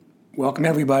Welcome,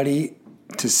 everybody,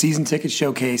 to Season Ticket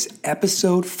Showcase,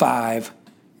 Episode 5,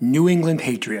 New England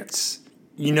Patriots.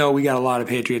 You know we got a lot of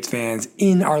Patriots fans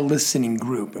in our listening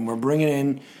group, and we're bringing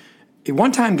in a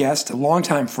one-time guest, a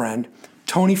longtime friend,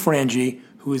 Tony Frangi,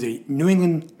 who is a New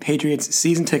England Patriots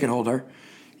season ticket holder.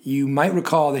 You might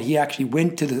recall that he actually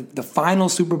went to the final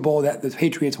Super Bowl that the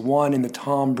Patriots won in the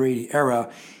Tom Brady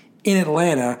era in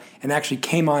Atlanta and actually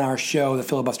came on our show, the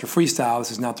Filibuster Freestyle, this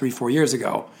is now 3-4 years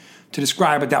ago, to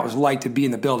describe what that was like to be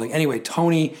in the building. Anyway,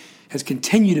 Tony has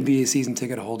continued to be a season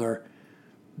ticket holder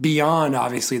beyond,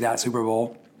 obviously, that Super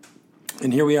Bowl.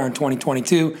 And here we are in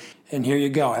 2022, and here you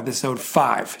go, Episode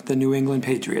 5, the New England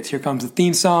Patriots. Here comes the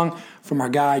theme song from our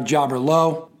guy, Jobber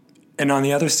Lowe. And on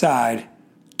the other side,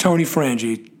 Tony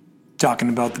Frangi talking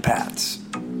about the Pats.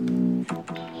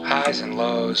 Highs and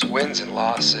lows, wins and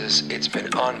losses, it's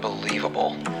been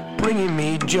unbelievable. Bringing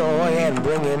me joy and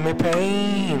bringing me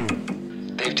pain.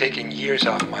 They've taken years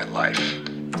off my life.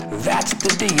 That's the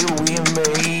deal we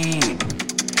made.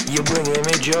 You're bringing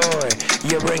me joy,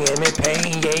 you're bringing me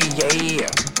pain, yeah.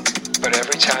 But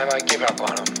every time I give up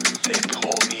on them, they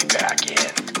pull me back in.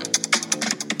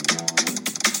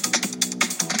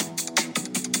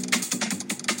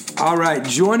 All right,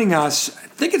 joining us, I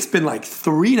think it's been like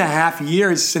 3.5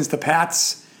 years since the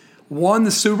Pats won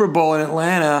the Super Bowl in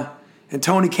Atlanta, and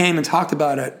Tony came and talked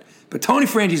about it. But Tony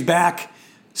Frangi's back.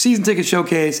 Season Ticket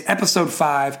Showcase, Episode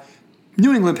 5,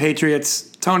 New England Patriots.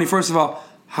 Tony, first of all,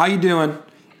 how you doing?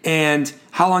 And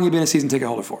how long you been a season ticket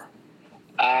holder for?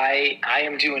 I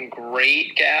am doing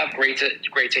great, Gab. Great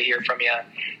to hear from you.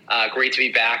 Great to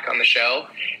be back on the show.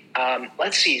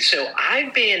 Let's see. So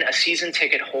I've been a season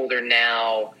ticket holder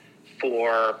now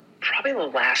for probably the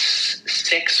last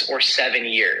 6 or 7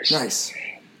 years. Nice.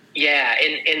 Yeah,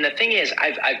 and the thing is,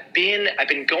 I've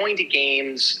been going to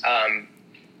games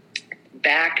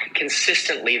back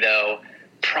consistently though,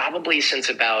 probably since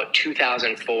about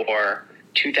 2004,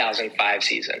 2005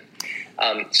 season.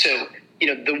 So you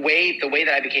know the way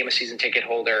that I became a season ticket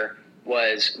holder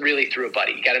was really through a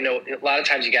buddy. You got to know. A lot of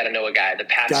times you got to know a guy. The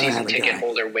Pats season ticket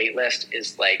holder wait list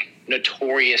is like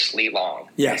notoriously long.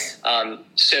 Yes.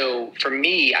 So for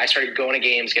me, I started going to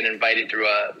games, getting invited through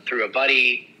a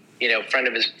buddy. You know, friend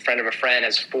of a friend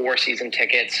has 4 season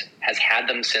tickets, has had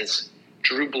them since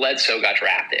Drew Bledsoe got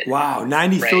drafted. Wow,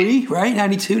 93, right?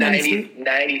 92, 93?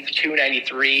 92,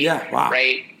 93. Yeah, wow.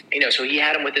 Right? You know, so he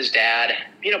had him with his dad,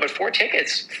 you know, but 4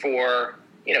 tickets for,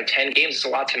 10 games is a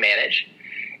lot to manage.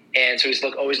 And so he's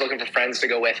always looking for friends to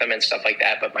go with him and stuff like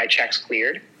that, but my check's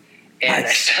cleared. And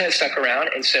nice. I stuck around.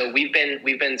 And so we've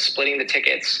been splitting the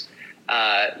tickets,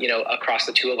 across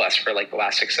the two of us for like the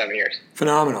last 6-7 years.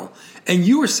 Phenomenal. And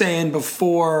you were saying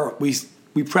before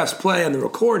we pressed play on the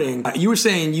recording, you were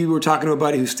saying you were talking to a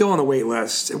buddy who's still on the wait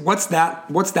list. What's that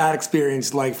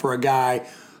experience like for a guy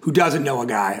who doesn't know a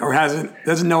guy or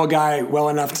doesn't know a guy well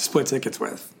enough to split tickets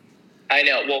with? I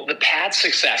know. Well, the Pats'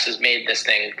 success has made this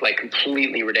thing like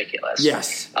completely ridiculous.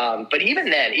 Yes. But even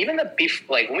then,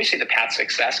 when we say the Pats'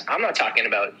 success, I'm not talking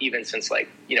about even since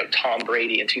Tom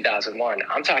Brady in 2001.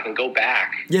 I'm talking go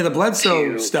back. Yeah, the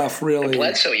Bledsoe stuff really. The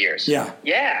Bledsoe years. Yeah.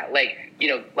 Yeah,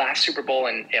 last Super Bowl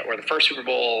or the first Super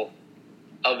Bowl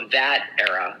of that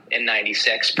era in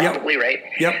 96, probably, yep. Right?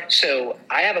 Yep. So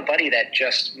I have a buddy that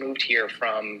moved here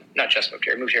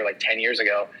like 10 years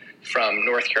ago from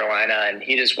North Carolina, and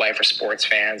he and his wife are sports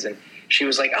fans, and she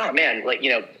was like, oh man,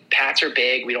 Pats are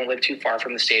big, we don't live too far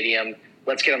from the stadium,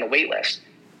 let's get on the wait list.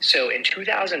 So in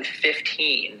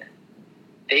 2015,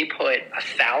 they put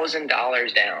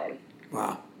 $1,000 down.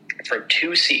 Wow. For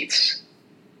 2 seats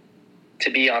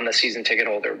to be on the season ticket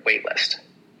holder wait list.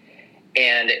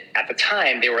 And at the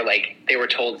time, they were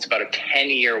told it's about a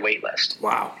 10-year wait list.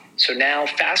 Wow. So now,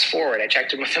 fast forward, I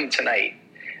checked in with them tonight,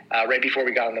 right before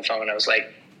we got on the phone. I was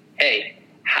like, hey,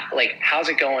 how's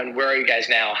it going? Where are you guys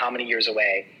now? How many years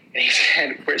away? And he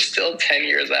said, we're still 10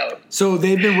 years out. So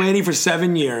they've been waiting for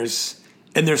 7 years,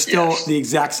 and they're still Yes. the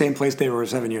exact same place they were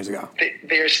 7 years ago.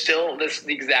 They're still the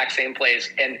exact same place.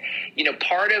 And,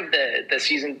 part of the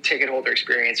season ticket holder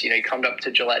experience, you come up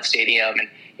to Gillette Stadium, and,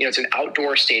 it's an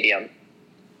outdoor stadium,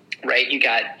 right? You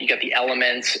got the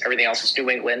elements, everything else is New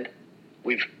England.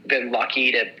 We've been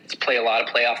lucky to play a lot of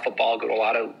playoff football, go to a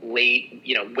lot of late,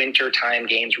 winter time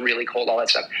games, really cold, all that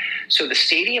stuff. So the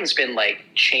stadium's been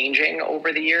changing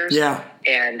over the years. Yeah.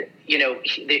 And,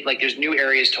 there's new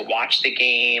areas to watch the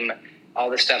game, all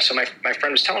this stuff. So my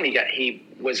friend was telling me he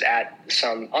was at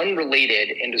some unrelated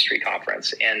industry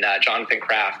conference, and Jonathan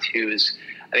Kraft, who's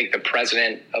I think the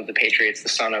president of the Patriots, the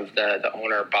son of the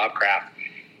owner, Bob Kraft,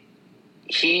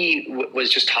 he was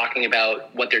just talking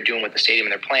about what they're doing with the stadium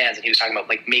and their plans. And he was talking about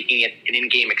making it an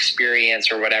in-game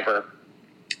experience or whatever.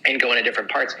 and go into different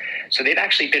parts. So they've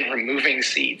actually been removing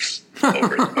seats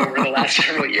over the last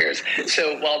several years.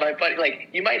 So while my buddy, like,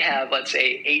 you might have, let's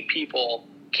say, 8 people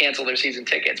cancel their season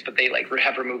tickets, but they like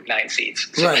have removed 9 seats.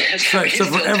 So right. So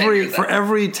for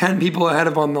every 10 people ahead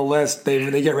of on the list,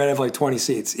 they get rid of like 20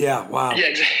 seats. Yeah. Wow.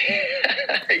 Yeah,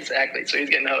 exactly. So he's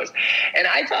getting hosed. And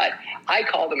I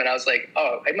called him and I was like,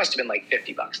 oh, it must have been like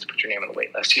 $50 to put your name on the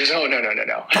wait list. He goes, oh, no.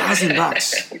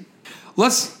 $1,000.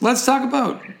 Let's talk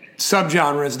about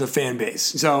subgenres of the fan base.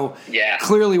 So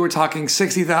clearly we're talking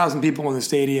 60,000 people in the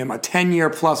stadium, a 10-year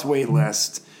plus wait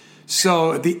list.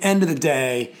 So at the end of the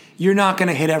day, you're not going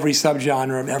to hit every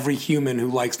subgenre of every human who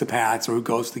likes the Pats or who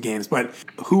goes to the games. But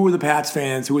who are the Pats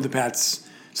fans? Who are the Pats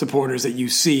supporters that you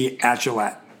see at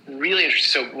Gillette? Really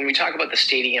interesting. So when we talk about the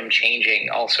stadium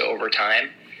changing also over time,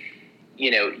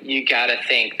 you got to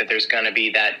think that there's going to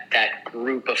be that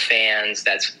group of fans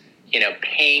that's,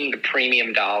 paying the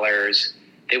premium dollars.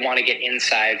 They want to get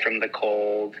inside from the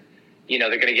cold. They're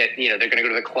going to get, they're going to go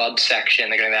to the club section.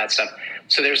 They're going to that stuff.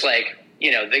 So there's like,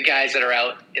 the guys that are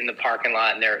out in the parking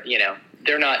lot and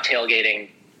they're not tailgating.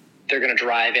 They're going to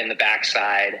drive in the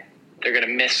backside. They're going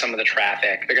to miss some of the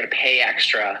traffic. They're going to pay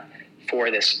extra for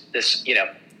this,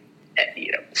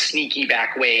 sneaky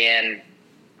back way in.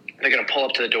 They're going to pull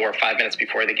up to the door 5 minutes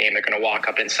before the game. They're going to walk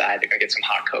up inside. They're going to get some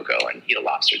hot cocoa and eat a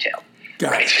lobster tail.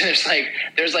 Right. So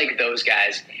there's like those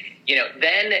guys,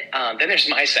 then there's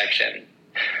my section,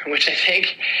 which I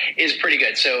think is pretty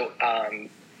good. So,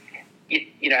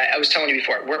 I was telling you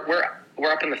before,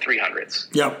 we're up in the 300s.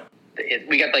 Yep.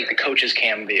 We got like the coach's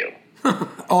cam view.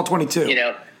 All 22.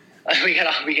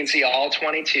 We can see all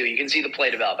 22. You can see the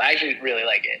play develop. I actually really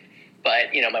like it.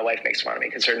 But, my wife makes fun of me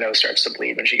because her nose starts to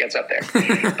bleed when she gets up there.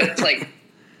 But it's like,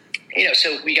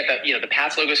 so we got the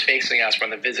Pats logo's facing us. We're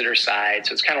on the visitor side.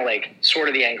 So it's kind of like sort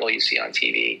of the angle you see on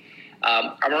TV.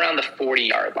 I'm around the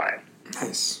 40-yard line.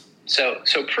 Nice. So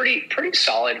pretty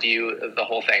solid view of the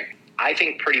whole thing. I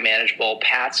think pretty manageable.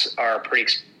 Pats are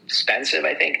pretty expensive,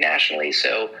 I think, nationally.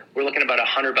 So we're looking about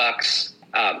 $100.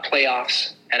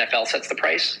 Playoffs, NFL sets the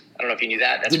price. I don't know if you knew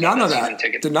that. That's Did not know that.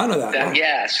 Wow.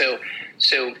 Yeah.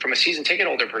 So from a season ticket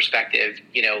holder perspective,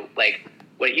 like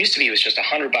what it used to be was just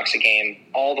 $100 a game,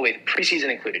 all the way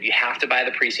preseason included. You have to buy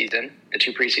the preseason, the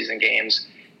 2 preseason games.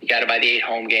 You got to buy the 8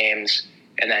 home games,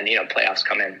 and then playoffs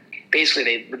come in. Basically,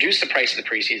 they reduced the price of the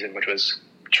preseason, which was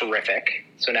terrific.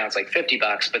 So now it's like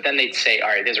 $50. But then they'd say, all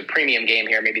right, there's a premium game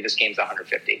here. Maybe this game's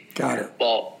 $150. Got it.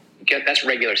 Well, that's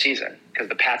regular season because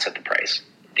the Pats set the price.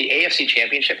 The AFC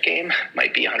Championship game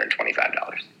might be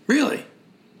 $125. Really?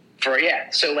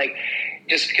 So like,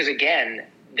 just because again,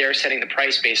 they're setting the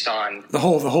price based on the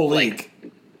whole league,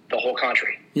 the whole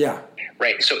country. Yeah.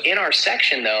 Right. So in our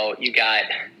section though, you got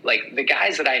like the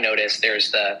guys that I noticed.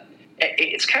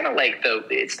 It's kind of like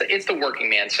it's the working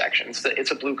man section.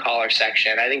 It's a blue collar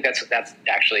section. I think that's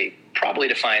actually probably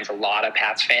defines a lot of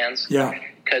Pats fans. Yeah.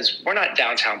 Because we're not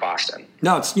downtown Boston.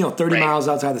 No, it's 30 miles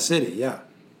outside the city. Yeah.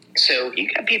 So you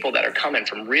got people that are coming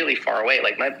from really far away.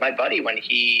 Like my buddy, when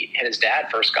he and his dad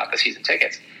first got the season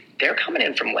tickets, they're coming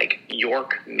in from like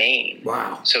York, Maine.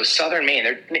 Wow. So southern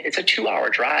Maine. It's a 2-hour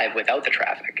drive without the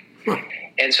traffic. Huh.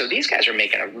 And so these guys are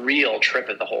making a real trip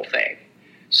of the whole thing.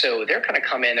 So they're going to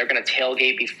come in. They're going to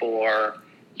tailgate before.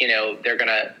 They're going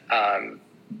to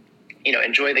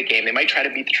enjoy the game. They might try to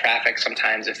beat the traffic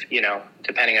sometimes if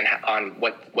depending on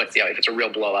what's if it's a real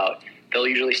blowout. They'll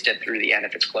usually stick through the end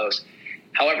if it's close.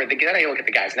 However, then I look at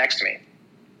the guys next to me,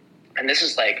 and this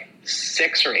is like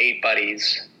 6 or 8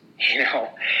 buddies.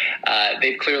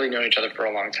 They've clearly known each other for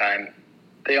a long time.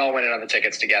 They all went in on the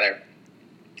tickets together.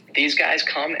 These guys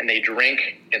come and they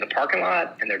drink in the parking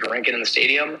lot, and they're drinking in the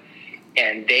stadium,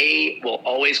 and they will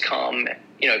always come.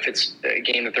 If it's a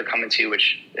game that they're coming to,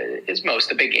 which is most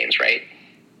the big games, right?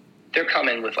 They're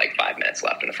coming with like 5 minutes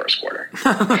left in the first quarter.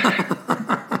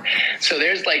 So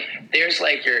there's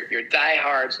your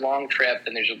diehards, long trip,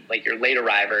 and there's like your late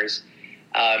arrivers.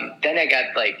 Then I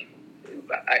got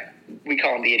we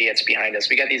call them the idiots behind us.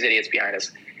 We got these idiots behind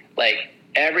us. Like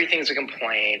everything's a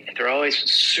complaint. They're always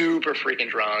super freaking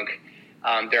drunk.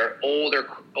 They're older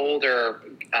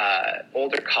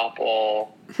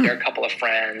couple. They're a couple of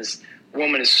friends.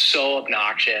 Woman is so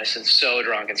obnoxious and so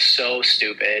drunk and so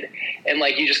stupid. And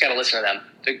like, you just got to listen to them.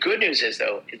 The good news is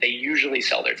though, they usually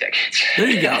sell their tickets. There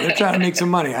you go. They're trying to make some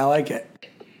money. I like it.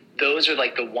 Those are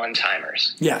like the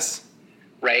one-timers. Yes.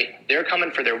 Right? They're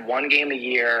coming for their one game a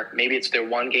year. Maybe it's their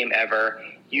one game ever.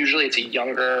 Usually it's a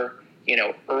younger,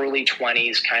 early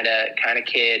 20s kind of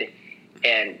kid.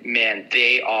 And man,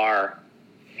 they are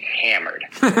hammered.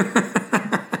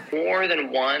 More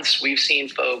than once, we've seen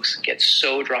folks get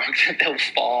so drunk that they'll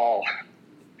fall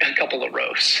a couple of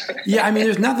rows. Yeah, I mean,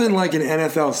 there's nothing like an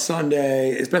NFL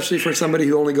Sunday, especially for somebody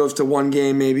who only goes to one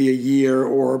game maybe a year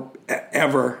or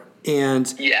ever.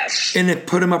 And Yes. And it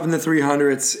put them up in the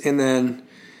 300s, and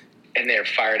they're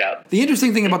fired up. The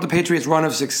interesting thing about the Patriots' run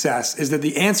of success is that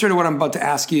the answer to what I'm about to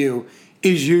ask you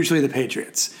is usually the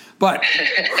Patriots. But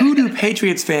who do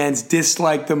Patriots fans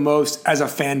dislike the most as a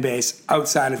fan base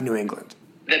outside of New England?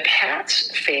 The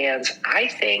Pats fans, I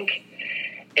think,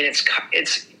 and it's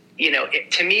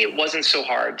to me, it wasn't so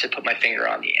hard to put my finger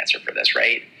on the answer for this,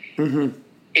 right? Mm-hmm.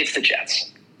 It's the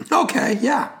Jets. Okay,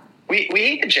 yeah. We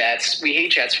hate the Jets. We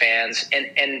hate Jets fans, and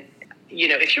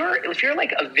if you're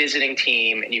like a visiting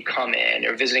team and you come in,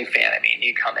 or visiting fan, and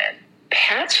you come in,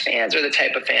 Pats fans are the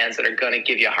type of fans that are going to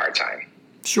give you a hard time.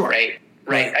 Sure.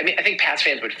 Right. I mean, I think Pats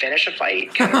fans would finish a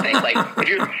fight, kind of thing. Like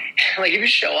if you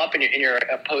show up and you're an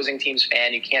opposing team's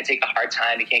fan, you can't take a hard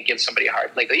time. You can't give somebody a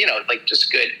hard,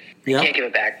 just good. You can't give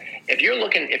it back. If you're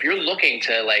looking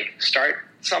to like start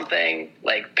something,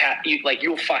 like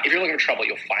you'll find, if you're looking for trouble,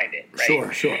 you'll find it.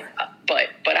 Right. Sure. But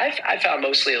I've found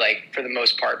mostly, like, for the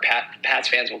most part, Pats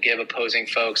fans will give opposing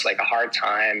folks like a hard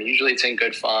time. Usually it's in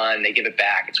good fun. They give it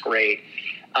back. It's great.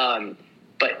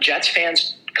 But Jets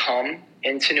fans come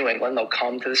into New England. They'll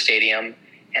come to the stadium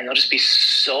and they'll just be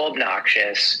so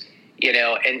obnoxious,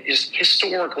 and just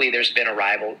historically there's been a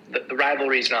rival. The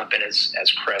rivalry's not been as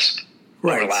crisp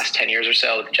over the last 10 years or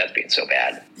so, with the Jets being so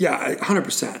bad. Yeah,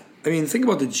 100%. I mean, the thing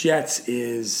about the Jets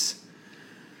is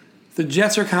the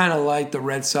Jets are kind of like the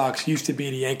Red Sox used to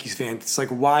be to Yankees fans. It's like,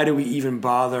 why do we even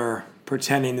bother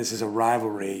pretending this is a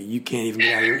rivalry? You can't even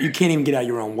get out of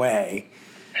your own way.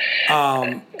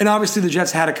 And obviously the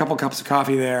Jets had a couple cups of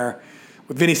coffee there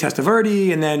with Vinny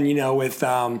Testaverde, and then with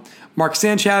Mark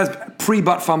Sanchez,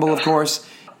 pre-butt fumble, of course.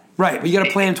 Right, but you got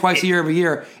to play them twice a year every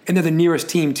year, and they're the nearest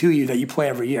team to you that you play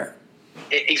every year.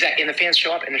 Exactly, and the fans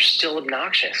show up and they're still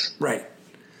obnoxious. Right.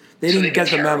 They didn't get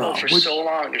the memo. For so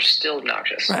long, they're still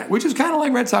obnoxious. Right, which is kind of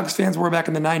like Red Sox fans were back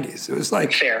in the 90s. It was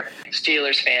like... Fair.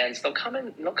 Steelers fans, they'll come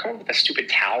in with a stupid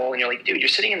towel, and you're like, dude, you're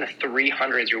sitting in the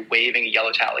 300s, you're waving a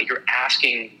yellow towel. Like, you're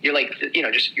asking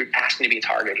to be a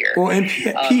target here. Well, and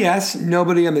P.S.,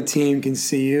 nobody on the team can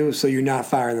see you, so you're not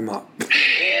firing them up.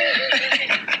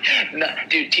 No,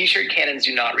 dude, T-shirt cannons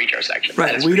do not reach our section.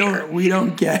 Right, we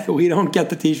don't get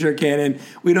the T-shirt cannon.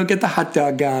 We don't get the hot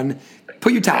dog gun.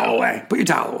 Put your towel away.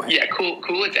 Yeah,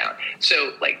 cool it down.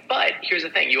 So, but here's the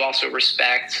thing. You also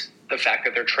respect the fact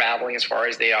that they're traveling as far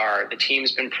as they are. The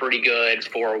team's been pretty good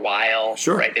for a while.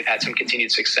 Sure. Right? They've had some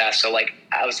continued success. So,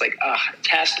 I was like,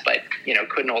 test, but,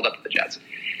 couldn't hold up to the Jets.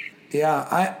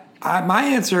 Yeah, my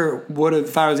answer would have,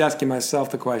 if I was asking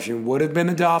myself the question, would have been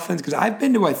the Dolphins, because I've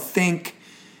been to, I think,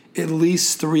 at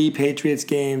least 3 Patriots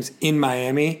games in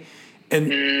Miami.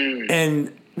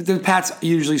 And the Pats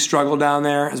usually struggle down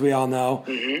there, as we all know,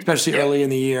 especially early in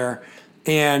the year.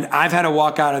 And I've had to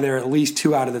walk out of there at least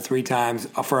 2 out of the 3 times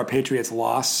for a Patriots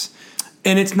loss.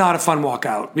 And it's not a fun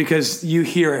walkout because you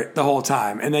hear it the whole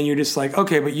time. And then you're just like,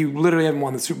 okay, but you literally haven't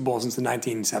won the Super Bowl since the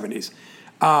 1970s.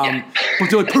 But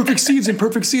they're like, perfect season.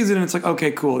 And it's like,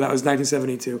 okay, cool. That was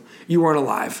 1972. You weren't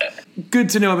alive. Good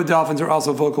to know the Dolphins are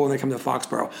also vocal when they come to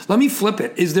Foxborough. Let me flip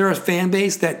it. Is there a fan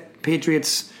base that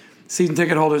Patriots season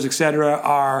ticket holders, et cetera,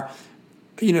 are,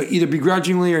 either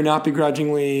begrudgingly or not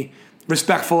begrudgingly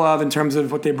respectful of in terms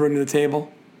of what they bring to the table?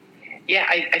 Yeah,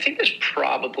 I think there's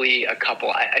probably a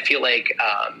couple. I feel like,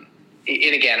 and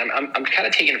again, I'm kind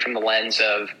of taking it from the lens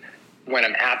of when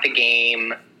I'm at the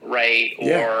game, right?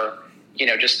 Yeah. Or,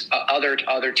 just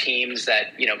other teams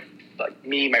that, like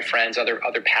me, my friends,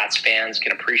 other Pats fans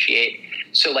can appreciate.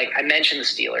 So, I mentioned the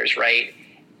Steelers, right?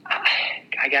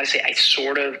 I got to say, I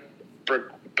sort of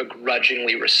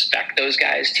begrudgingly respect those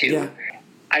guys too. Yeah.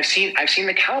 I've seen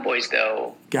the Cowboys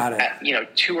though. Got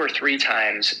it. 2 or 3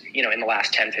 times, in the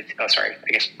last 10, 15,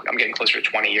 I guess I'm getting closer to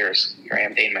 20 years. Here I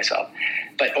am dating myself.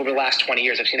 But over the last 20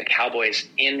 years, I've seen the Cowboys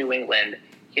in New England,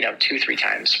 2-3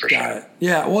 times for Got sure. it.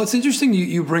 Yeah. Well, it's interesting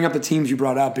you bring up the teams you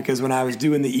brought up, because when I was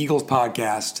doing the Eagles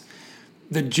podcast,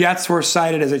 the Jets were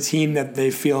cited as a team that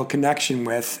they feel a connection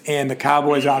with, and the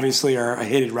Cowboys obviously are a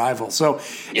hated rival. So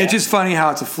It's just funny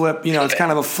how it's a flip. It's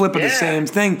kind of a flip of the same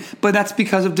thing, but that's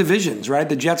because of divisions, right?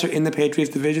 The Jets are in the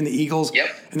Patriots division, the Eagles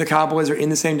and the Cowboys are in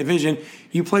the same division.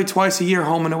 You play twice a year,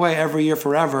 home and away, every year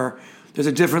forever. There's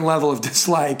a different level of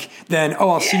dislike than,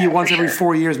 I'll see you once every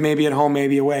 4 years, maybe at home,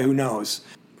 maybe away, who knows?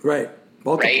 Right.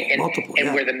 Multiple.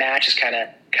 And where the match is kind of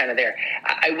there.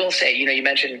 I will say, you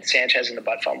mentioned Sanchez and the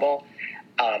butt fumble.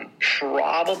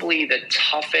 Probably the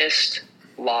toughest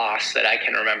loss that I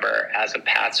can remember as a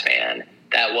Pats fan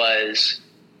that was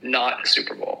not a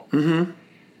Super Bowl.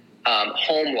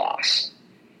 Home loss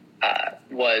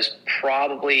was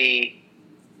probably,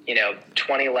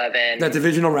 2011. That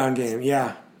divisional round game,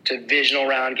 yeah. Divisional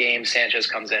round game, Sanchez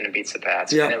comes in and beats the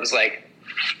Pats. Yeah. And it was like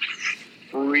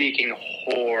freaking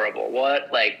horrible.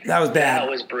 That was bad. That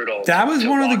was brutal. That was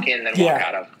one of the walk in and walk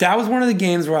out of. That was one of the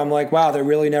games where I'm like, wow, they're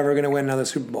really never going to win another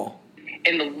Super Bowl.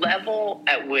 And the level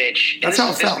at which that's how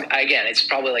it felt. Again, it's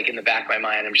probably like in the back of my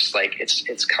mind. I'm just like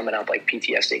it's coming up like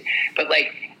PTSD. But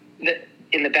like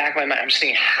in the back of my mind, I'm just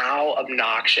seeing how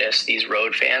obnoxious these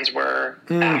road fans were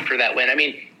after that win. I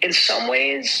mean, in some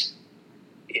ways,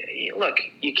 look,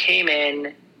 you came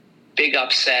in, big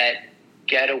upset,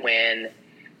 get a win,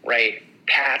 right?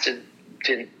 Pats have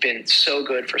been so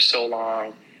good for so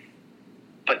long,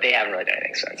 but they haven't really done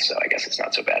anything since. So I guess it's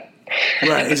not so bad.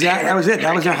 Right, exactly. That was it.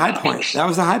 That was their high point. That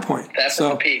was the high point. That's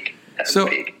the peak.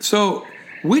 So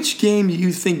which game do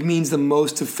you think means the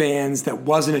most to fans that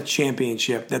wasn't a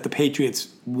championship that the Patriots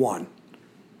won?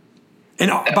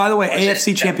 And by the way,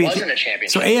 AFC championship. Wasn't a championship.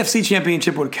 So AFC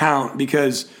championship would count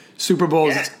because Super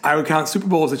Bowls. Yeah. I would count Super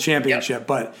Bowl as a championship,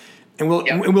 but. And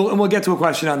we'll get to a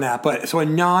question on that. But so a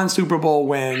non-Super Bowl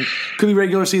win could be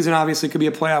regular season, obviously, could be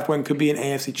a playoff win, could be an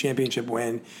AFC championship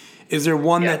win. Is there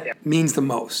one that means the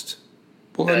most?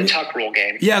 Well, the Tuck Rule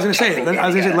game. Yeah, I was going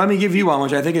to say. Let me give you one,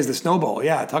 which I think is the Snow Bowl.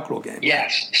 Yeah, Tuck Rule game.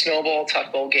 Yes, Snow Bowl,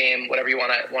 Tuck Bowl game, whatever you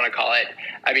want to call it.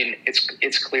 I mean,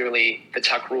 it's clearly the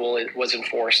Tuck Rule was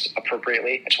enforced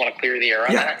appropriately. I just want to clear the air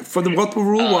on that. Yeah, for what the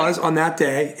rule was on that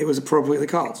day, it was appropriately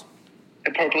called.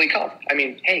 Appropriately called. I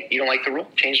mean, hey, you don't like the rule?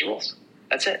 Change the rules.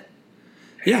 That's it.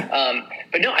 Yeah.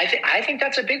 But no, I think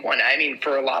that's a big one. I mean,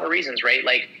 for a lot of reasons, right?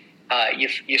 Like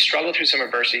you struggle through some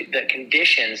adversity. The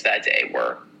conditions that day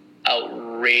were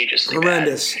outrageously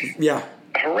horrendous. Bad. Yeah.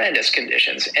 Horrendous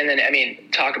conditions. And then, I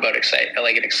mean, talk about an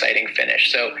exciting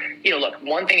finish. So, look,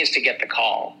 one thing is to get the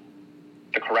call,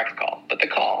 the correct call, but the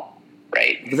call,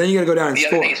 right? But then you got to go down and the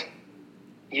score. Other thing is,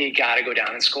 you got to go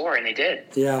down and score, and they did.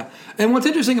 Yeah. And what's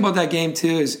interesting about that game,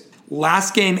 too, is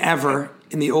last game ever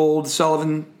in the old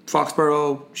Sullivan,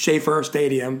 Foxborough, Schaefer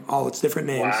Stadium, all its different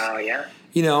names. Wow, yeah.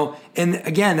 And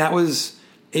again, that was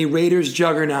a Raiders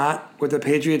juggernaut with a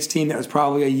Patriots team that was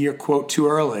probably a year, quote, too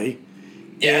early.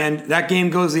 Yeah. And that game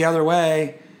goes the other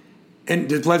way. And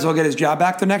does Bledsoe get his job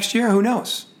back the next year? Who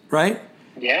knows, right?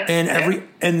 Yeah.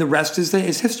 And the rest is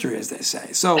history, as they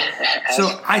say. So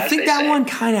I think that one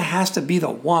kind of has to be the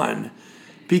one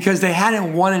because they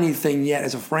hadn't won anything yet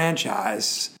as a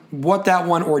franchise. What that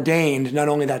one ordained, not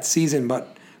only that season,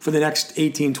 but for the next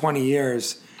 18, 20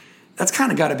 years, that's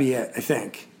kind of got to be it, I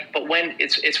think. But when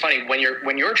it's funny when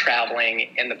you're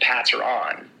traveling and the Pats are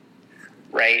on,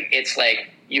 right? It's like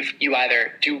you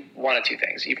either do one of two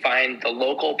things. You find the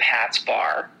local Pats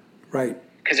bar, right?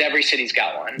 Because every city's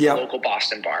got one. Yep. The local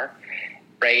Boston bar,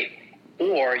 right?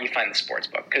 Or you find the sports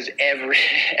book because every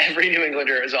New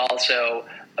Englander is also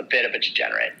a bit of a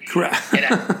degenerate. Correct. And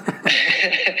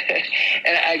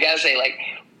I gotta say, like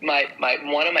my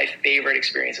one of my favorite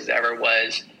experiences ever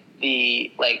was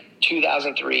the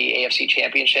 2003 AFC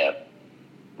Championship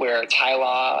where Ty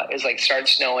Law started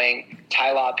snowing.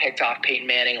 Ty Law picked off Peyton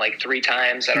Manning 3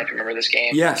 times. I don't know if you remember this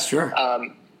game. Yes, sure.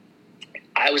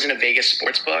 I was in a Vegas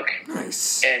sports book.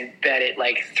 Nice. And bet it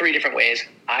 3 different ways.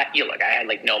 I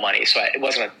had no money, so it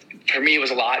wasn't for me. It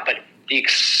was a lot, but the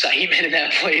excitement in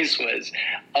that place was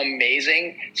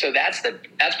amazing. So that's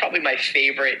probably my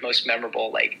favorite, most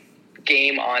memorable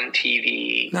game on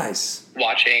TV. Nice.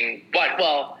 Watching,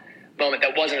 moment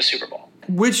that wasn't a Super Bowl.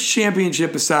 Which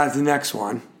championship besides the next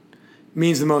one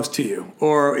means the most to you,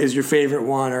 or is your favorite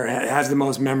one, or has the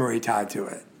most memory tied to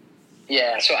it?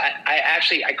 Yeah, so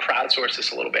I crowdsourced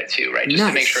this a little bit too, right? Just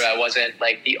to make sure I wasn't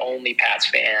the only Pats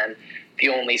fan, the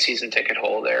only season ticket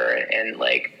holder, and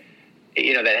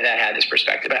that had this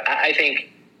perspective. I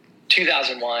think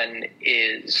 2001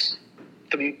 is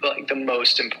the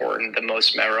most important, the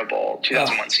most memorable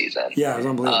 2001 season. Yeah, it was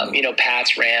unbelievable.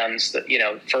 Pats, Rams,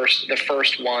 the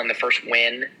first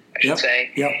win, I should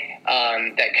say. Yep.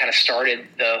 That kind of started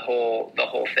the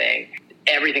whole thing.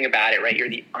 Everything about it, right? You're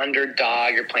the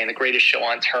underdog. You're playing the greatest show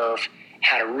on turf.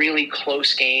 Had a really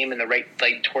close game in the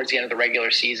towards the end of the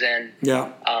regular season.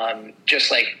 Yeah. I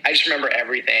just remember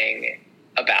everything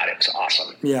about it. It was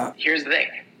awesome. Yeah. Here's the thing: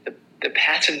 the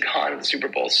Pats had gone to the Super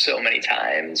Bowl so many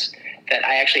times that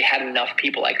I actually had enough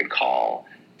people I could call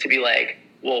to be like,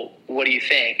 "Well, what do you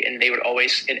think?" And they would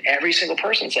always, and every single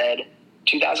person said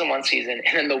 2001 season,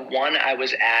 and then the one I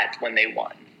was at when they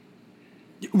won.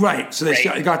 Right, so they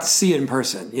got to see it in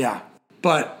person, yeah.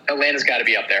 But Atlanta's got to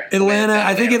be up there.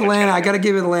 I think Atlanta. I got to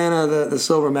give Atlanta the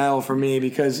silver medal for me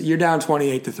because you're down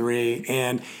 28-3,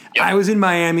 and I was in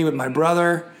Miami with my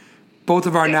brother. both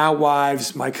of our now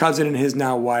wives, my cousin and his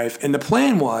now wife. And the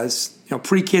plan was,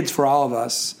 pre-kids for all of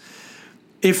us,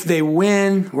 if they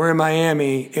win, we're in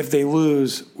Miami. If they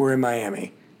lose, we're in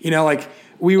Miami.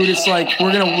 We were just like,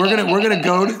 we're not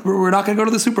gonna go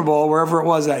to the Super Bowl, wherever it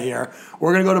was that year.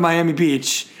 We're gonna go to Miami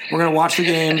Beach. We're gonna watch the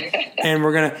game,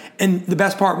 and the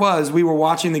best part was we were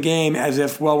watching the game as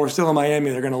if, well, we're still in Miami,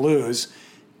 they're gonna lose,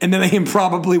 and then they can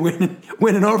probably win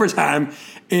in overtime,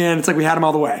 and it's like we had them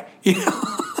all the way.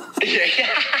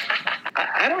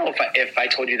 I don't know if I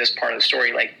told you this part of the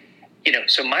story,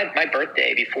 so my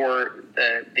birthday, before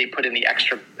they put in the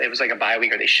extra, it was like a bye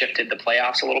week, or they shifted the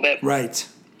playoffs a little bit. Right.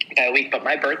 By a week, but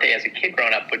my birthday as a kid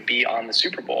growing up would be on the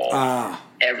Super Bowl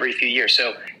every few years.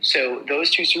 So those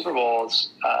two Super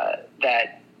Bowls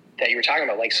that you were talking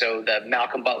about, so the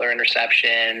Malcolm Butler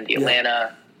interception, the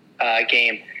Atlanta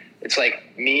game, it's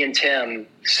like me and Tim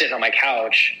sitting on my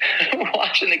couch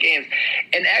watching the games.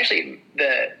 And actually,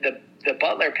 the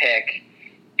Butler pick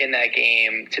in that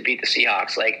game to beat the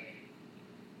Seahawks,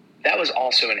 that was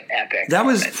also an epic. That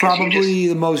was probably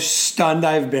the most stunned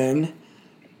I've been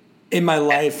in my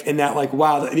life, in that,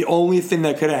 wow, the only thing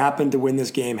that could have happened to win this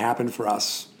game happened for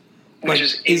us. Which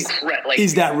is incredible.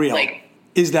 Is that real?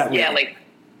 Is that real? Yeah,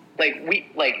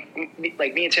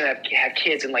 me and Tim have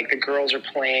kids, and the girls are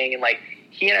playing, and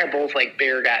he and I are both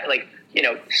bigger guys,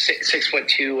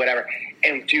 6'2", whatever.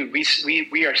 And dude, we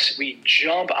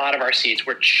jump out of our seats.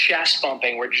 We're chest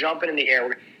bumping. We're jumping in the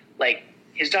air.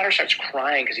 His daughter starts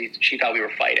crying because she thought we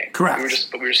were fighting. Correct.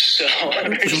 We were so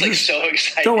so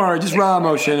excited. Don't worry, just raw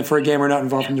emotion for a game we're not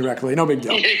involved in directly. No big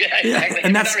deal. Yeah,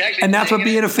 exactly. And that's what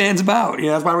being a fan's about.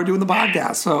 That's why we're doing the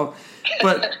podcast. So,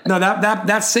 but no,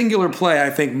 that singular play I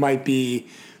think might be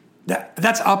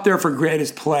that's up there for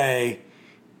greatest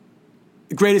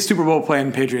Super Bowl play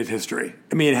in Patriots history.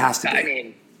 I mean, it has to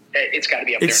be. It's got to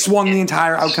be up there. It swung the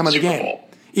entire outcome of the game. Bowl.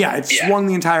 Yeah, it swung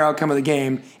the entire outcome of the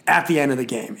game at the end of the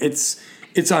game.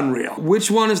 It's unreal. Which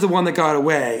one is the one that got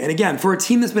away? And again, for a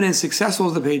team that's been as successful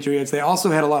as the Patriots, they also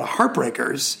had a lot of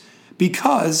heartbreakers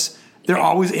because they're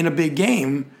always in a big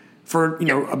game for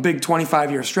a big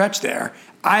 25-year stretch there.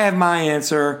 I have my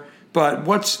answer, but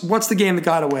what's the game that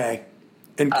got away?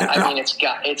 It's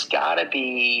got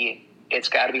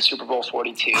to be Super Bowl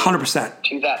 42. 100%.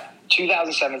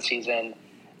 2007 season,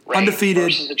 right? Undefeated,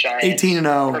 versus the Giants,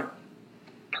 18-0.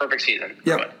 Perfect season.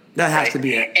 Yep, that has to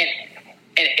be it.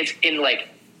 And it's in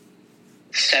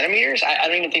centimeters. I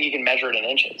don't even think you can measure it in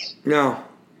inches. No.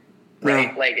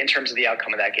 Right? In terms of the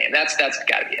outcome of that game. That's got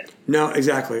to be it. No,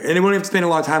 exactly. And it won't have to spend a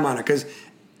lot of time on it because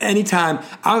anytime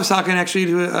 – I was talking actually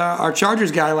to our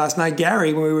Chargers guy last night,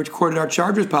 Gary, when we recorded our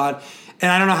Chargers pod, and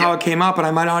I don't know how it came up, and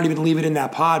I might not even leave it in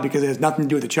that pod because it has nothing to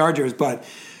do with the Chargers, but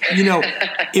 –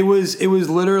 it was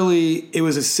literally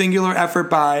a singular effort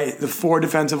by the 4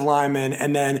 defensive linemen,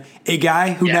 and then a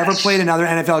guy who never played another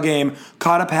NFL game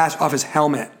caught a pass off his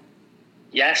helmet.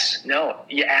 Yes. No.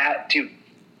 Yeah, dude.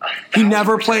 He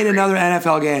never played another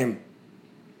NFL game.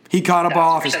 He caught a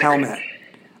ball off his helmet.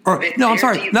 I'm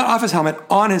sorry, not off his helmet,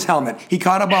 on his helmet. He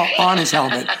caught a ball on his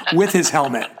helmet with his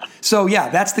helmet. So yeah,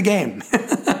 that's the game.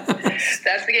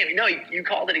 That's the game. No, you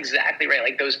called it exactly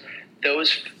right.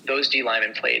 Those D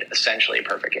linemen played essentially a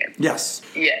perfect game. Yes.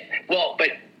 Yeah. Well,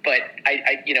 but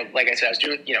I like I said, I was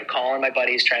doing, calling my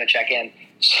buddies, trying to check in.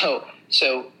 So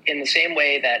in the same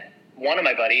way that one of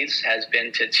my buddies has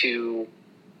been to 2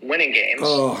 winning games.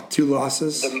 Oh, 2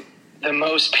 losses. The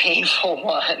most painful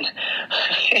one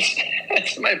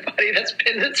is my buddy that's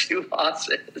been to 2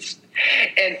 losses.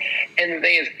 And the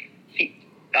thing is,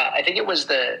 I think it was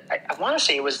I want to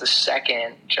say it was the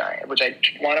second Giant, which I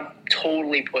want to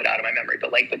totally put out of my memory, but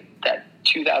that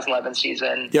 2011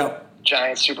 season,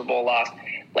 Giants Super Bowl loss,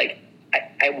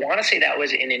 I want to say that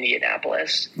was in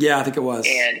Indianapolis. Yeah, I think it was.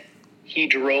 And he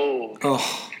drove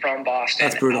from Boston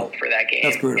out for that game.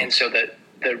 That's brutal. And so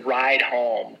the ride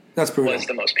home was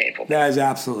the most painful. That is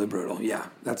absolutely brutal. Yeah,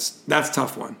 that's a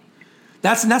tough one.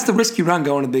 That's the risk you run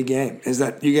going to the big game, is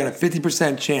that you get a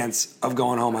 50% chance of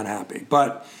going home unhappy.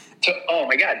 But oh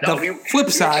my God, no, the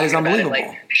flip side is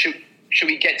unbelievable. Should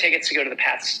we get tickets to go to the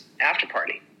Pats after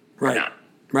party? Right. Or not?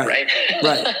 Right.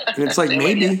 And it's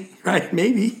maybe, right?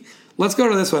 Maybe. Let's go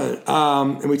to this one.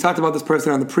 And we talked about this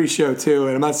person on the pre-show too.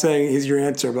 And I'm not saying he's your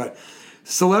answer, but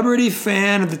celebrity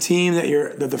fan of the team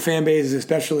that the fan base is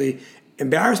especially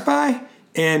embarrassed by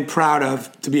and proud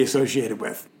of to be associated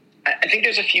with. I think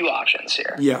there's a few options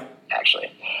here. Yeah.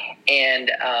 Actually.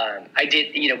 And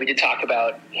we did talk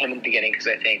about him in the beginning because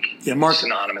I think he's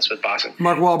synonymous with Boston.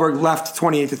 Mark Wahlberg left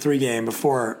 28-3 game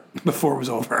before it was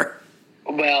over.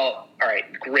 Well, all right,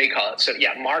 great call. So,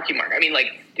 yeah, Marky Mark. I mean,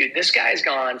 dude, this guy's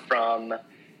gone from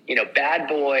bad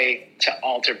boy to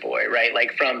altar boy, right?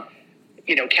 Like from,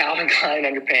 Calvin Klein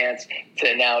underpants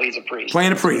to now he's a priest.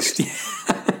 Playing a priest.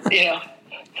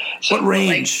 So, what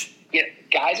range?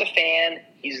 Guy's a fan.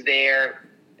 He's there.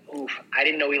 Oof, I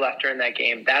didn't know he left during that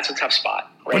game. That's a tough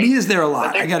spot, right? But he is there a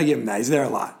lot. I got to give him that. He's there a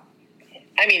lot.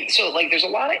 I mean, so there's a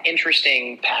lot of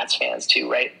interesting Pats fans too,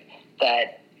 right?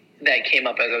 That came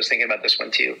up as I was thinking about this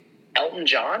one too. Elton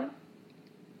John.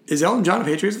 Is Elton John a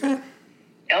Patriots fan?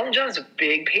 Elton John is a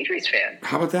big Patriots fan.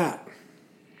 How about that?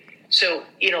 So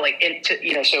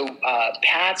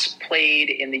Pats played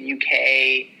in the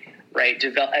UK, right?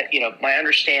 My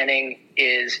understanding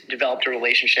is developed a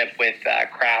relationship with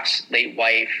Kraft's late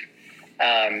wife,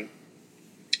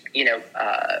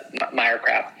 Meyer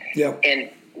Kraft. Yeah. And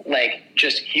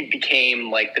he became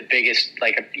the biggest,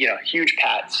 huge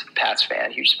Pats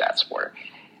fan, huge Pats supporter.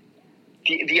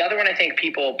 The other one I think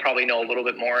people probably know a little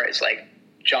bit more is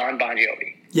John Bon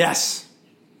Jovi. Yes.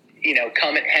 Hanging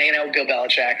out with Bill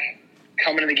Belichick,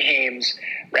 coming to the games,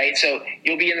 right? So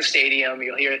you'll be in the stadium,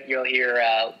 you'll hear,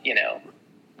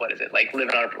 what is it, Living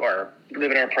on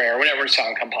a Prayer, whatever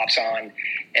song pops on,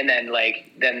 and then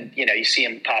you see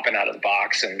him popping out of the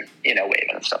box and waving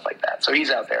and stuff like that. So he's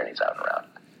out there and he's out and around.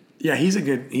 Yeah, he's a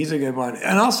good one.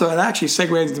 And also, it actually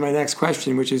segues into my next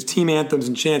question, which is team anthems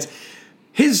and chants.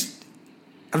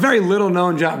 A very little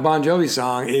known Bon Jovi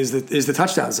song is the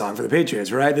touchdown song for the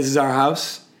Patriots, right? This Is Our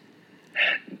House.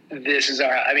 This is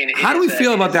our. I mean, how do we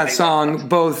feel about that song,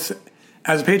 both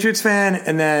as a Patriots fan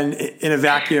and then in a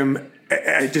vacuum,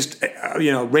 just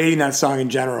rating that song in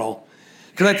general?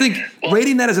 Because I think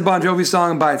rating that as a Bon Jovi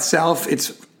song by itself,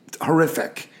 it's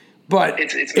horrific. But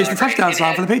it's the touchdown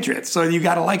song for the Patriots, so you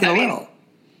got to like it a little.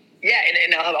 Yeah,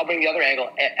 and I'll bring the other angle.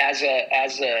 As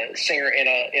a singer in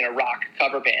a rock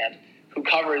cover band who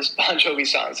covers Bon Jovi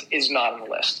songs is not on the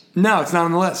list. No, it's not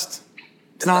on the list.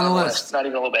 It's not on the list. Not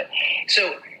even a little bit.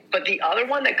 So, but the other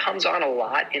one that comes on a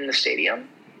lot in the stadium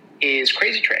is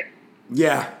Crazy Train.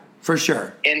 Yeah, for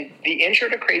sure. And the intro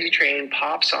to Crazy Train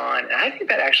pops on, and I think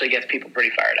that actually gets people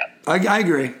pretty fired up. I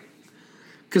agree.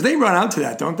 Because they run out to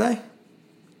that, don't they?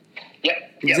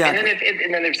 Yep. Exactly.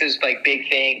 And then there's this big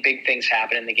things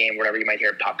happen in the game, whatever, you might hear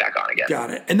it pop back on again.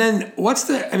 Got it. And then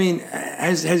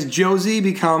has Josie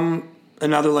become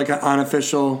another an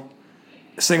unofficial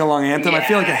sing-along anthem? Yeah. I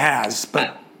feel like it has,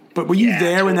 but were you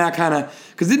there when that kind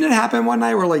of, because didn't it happen one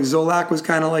night where Zolak was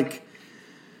kind of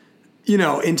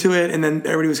into it and then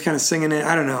everybody was kind of singing it?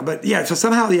 I don't know. But yeah, so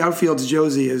somehow the outfield's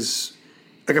Josie is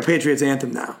like a Patriots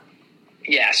anthem now.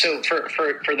 Yeah, so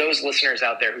for those listeners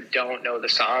out there who don't know the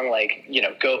song,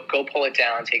 go pull it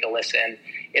down, take a listen.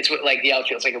 It's the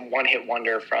outfield's like a one-hit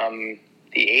wonder from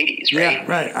the 80s, right? Yeah,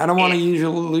 right. I don't want to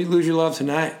lose your love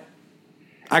tonight.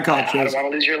 I call it Josie. I don't want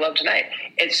to lose your love tonight.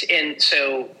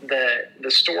 So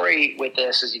the story with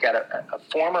this is you got a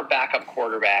former backup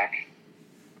quarterback,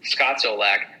 Scott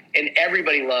Zolak, and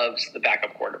everybody loves the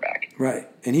backup quarterback. Right,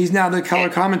 and he's now the color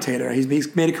commentator.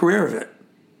 He's made a career of it.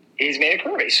 He's made a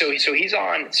career. So he's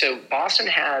on. So Boston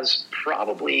has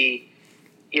probably,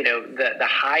 the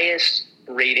highest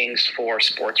ratings for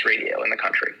sports radio in the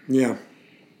country. Yeah.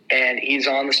 And he's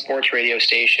on the sports radio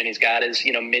station. He's got his,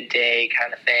 midday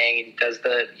kind of thing. He does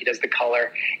the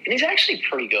color, and he's actually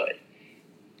pretty good.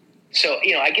 So,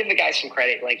 I give the guy some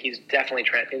credit. He's definitely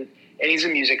trying, and he's a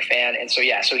music fan. And so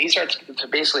he starts to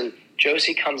basically,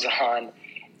 Josie comes on,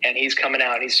 and he's coming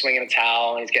out and he's swinging a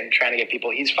towel and he's trying to get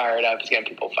people. He's fired up. He's getting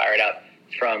people fired up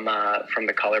from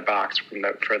the color box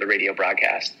for the radio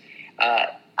broadcast.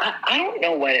 I don't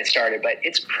know when it started, but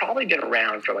it's probably been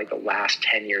around for the last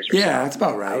 10 years or so. Yeah, that's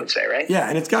about right. I would say, right? Yeah,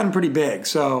 and it's gotten pretty big.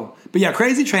 So, but yeah,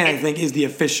 Crazy Train, I think, is the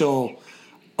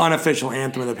unofficial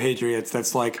anthem of the Patriots.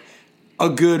 That's a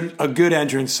good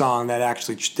entrance song that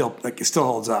actually still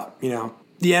holds up,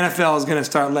 The NFL is going to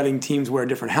start letting teams wear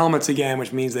different helmets again,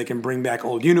 which means they can bring back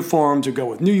old uniforms or go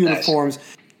with new uniforms.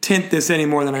 Nice. Tint this any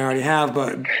more than I already have,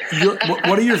 but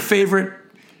what are your favorite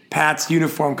Pats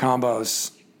uniform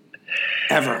combos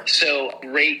ever? So,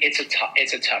 it's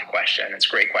a tough question. It's a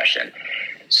great question.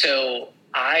 So,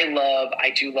 I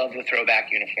do love the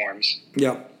throwback uniforms.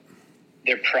 Yep.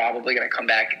 They're probably going to come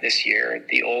back this year.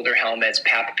 The older helmets,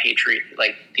 Pat the Patriot,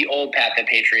 the old Pat the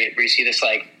Patriot, where you see this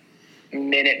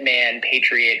Minuteman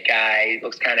Patriot guy,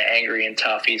 looks kind of angry and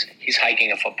tough. He's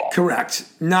hiking a football. Correct.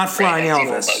 Not Flying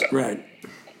Elvis. Right.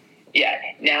 Yeah.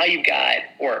 Now you've got,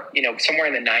 or somewhere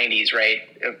in the 90s, right?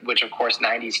 Which of course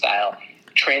 90s style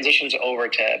transitions over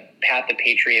to Pat the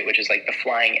Patriot, which is the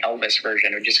Flying Elvis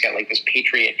version. We just got this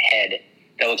Patriot head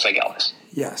that looks like Elvis.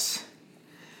 Yes.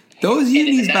 Those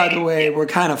unis, by the way, were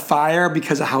kind of fire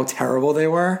because of how terrible they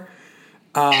were.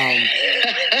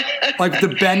 Like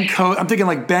the Ben Coates. I'm thinking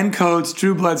like Ben Coates,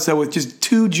 Drew Bledsoe with just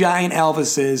two giant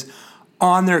Elvises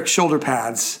on their shoulder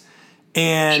pads.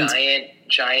 And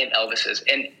giant Elvises.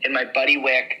 And my buddy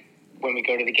Wick, when we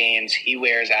go to the games, he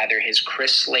wears either his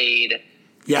Chris Slade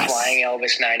Flying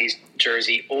Elvis 90s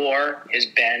jersey or his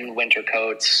Ben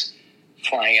Wintercoats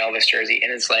Flying Elvis jersey.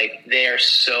 And it's like, they are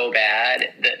so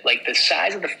bad that like the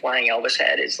size of the Flying Elvis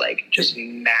head is like just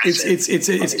massive.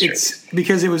 It's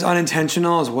because it was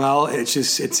unintentional as well. It's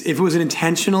if it was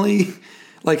intentionally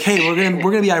like, hey,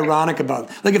 we're gonna be ironic about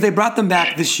it. Like if they brought them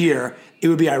back this year, it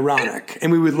would be ironic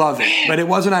and we would love it. But it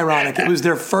wasn't ironic. It was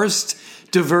their first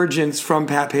divergence from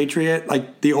Pat Patriot,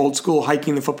 like the old school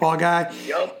hiking the football guy.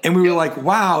 Yep. And we were like,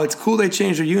 wow, it's cool they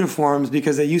changed their uniforms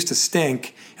because they used to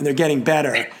stink and they're getting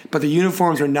better, but the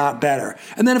uniforms are not better.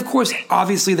 And then, of course,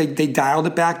 obviously they dialed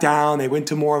it back down. They went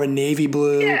to more of a navy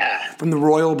blue from the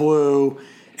royal blue,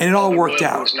 and it all worked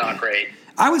out. It was not great.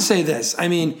 I would say this. I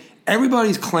mean,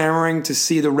 everybody's clamoring to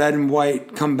see the red and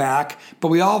white come back, but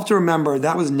we all have to remember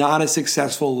that was not a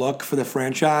successful look for the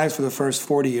franchise for the first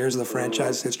 40 years of the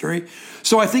franchise history.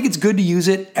 So I think it's good to use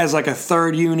it as like a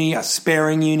third uni, a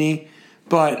sparing uni.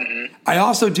 But I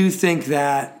also do think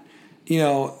that, you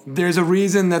know, there's a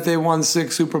reason that they won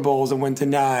 6 Super Bowls and went to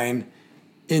 9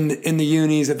 in the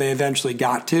unis that they eventually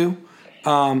got to.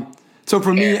 So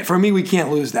for me, we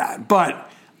can't lose that. But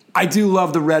I do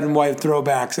love the red and white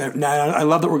throwbacks. And I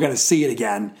love that we're going to see it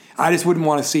again. I just wouldn't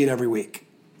want to see it every week.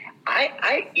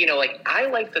 I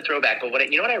like the throwback, but what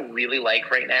I really like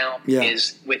right now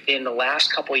is within the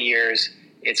last couple of years,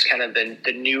 it's kind of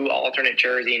the new alternate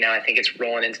jersey. Now I think it's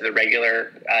rolling into the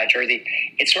regular jersey.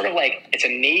 It's sort of like it's a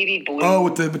navy blue. Oh,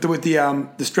 with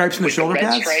the stripes and the shoulder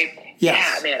pads. Stripe.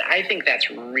 Yes. Yeah, man, I think that's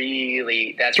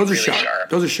really Those are sharp.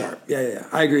 Those are sharp. Yeah.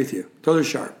 I agree with you. Those are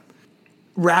sharp.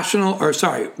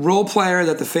 Role player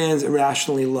that the fans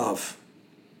irrationally love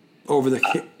over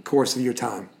the course of your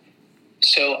time.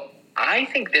 So I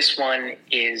think this one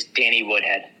is Danny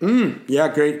Woodhead. Yeah,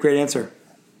 great answer.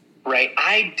 Right.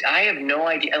 I have no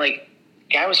idea. Like,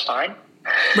 guy was fine.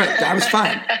 Right, guy was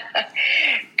fine.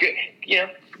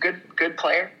 Good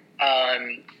player.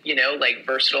 Like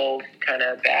versatile kind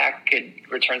of back, could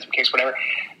return some kicks, whatever.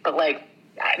 But like,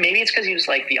 maybe it's because he was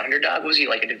like the underdog. Was he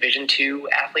like a Division II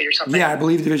athlete or something? Yeah, I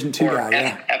believe Division II guy.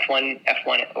 Yeah.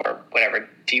 F1 or whatever.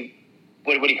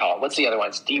 What do you call it? What's the other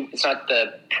ones? It's not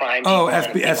the prime. Oh,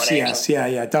 FCS.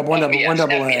 Yeah. One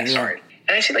double A. Sorry.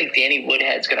 And I see like Danny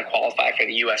Woodhead's going to qualify for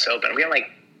the U.S. Open. We have like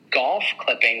golf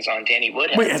clippings on Danny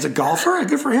Woodhead. Wait, as a golfer?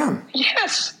 Good for him.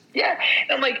 Yes. Yeah.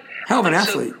 And I'm like, hell of an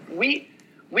athlete.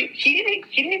 He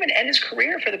didn't even end his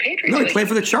career for the Patriots. No, he played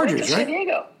for the Chargers, right? San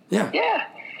Diego. Yeah. Yeah.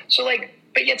 So like,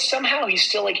 but yet somehow he's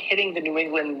still like hitting the New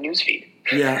England newsfeed.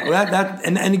 Yeah. Well,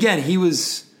 and again, he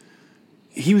was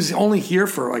only here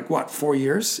for like what, 4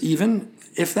 years, even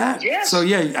if that. Yes. So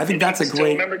yeah, I think that's a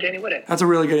great. Remember Danny Woodhead. That's a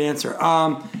really good answer.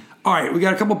 All right, we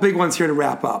got a couple big ones here to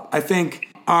wrap up. I think.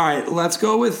 All right, let's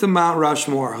go with the Mount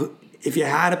Rushmore. If you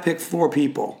had to pick 4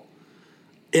 people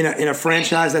in a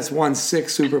franchise that's won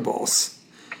 6 Super Bowls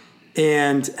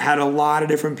and had a lot of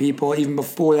different people even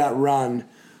before that run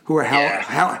who are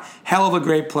hell of a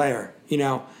great player, you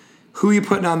know, who are you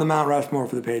putting on the Mount Rushmore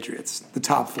for the Patriots? The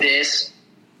top 4. This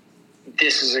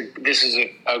is a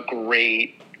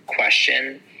great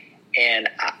question, and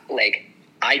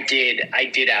I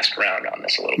did ask around on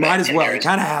this a little bit. Might as well. You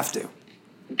kind of have to.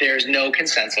 There's no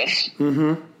consensus.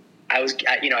 Mm-hmm. I was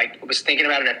thinking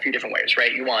about it in a few different ways,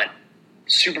 right? You want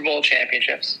Super Bowl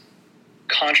championships,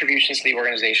 contributions to the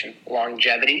organization,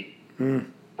 longevity,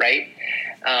 right?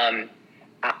 I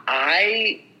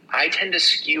tend to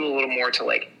skew a little more to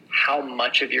like how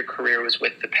much of your career was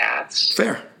with the Pats.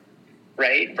 Fair.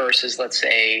 Right? Versus, let's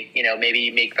say, maybe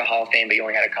you make the Hall of Fame, but you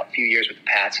only had a few years with the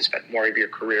Pats. You spent more of your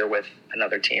career with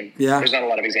another team. Yeah. There's not a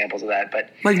lot of examples of that, but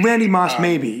like Randy Moss,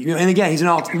 maybe. And again, he's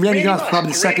Randy Moss,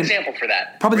 probably the second example for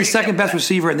that. Probably the second best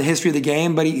receiver in the history of the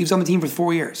game, but he was on the team for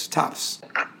 4 years, tops.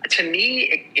 To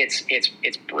me, it's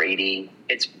Brady,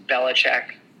 it's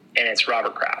Belichick, and it's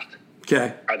Robert Kraft.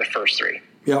 Okay. Are the first 3.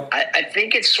 Yep. I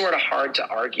think it's sort of hard to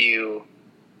argue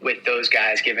with those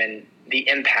guys given the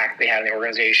impact they had in the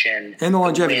organization. And the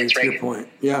longevity, to your point.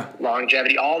 Yeah.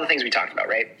 Longevity, all the things we talked about,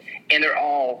 right? And they're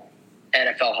all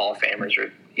NFL Hall of Famers, or,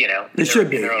 They should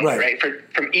be, their own right. way, right?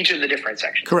 From each of the different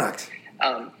sections. Correct.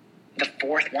 The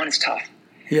 4th one is tough.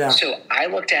 Yeah. So I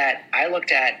looked at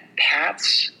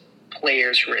Pats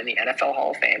players who are in the NFL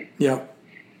Hall of Fame. Yeah.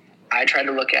 I tried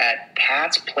to look at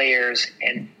Pats players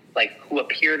and like who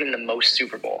appeared in the most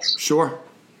Super Bowls. Sure.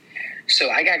 So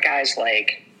I got guys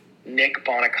like Nick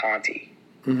Bonaconte,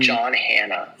 John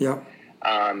Hanna,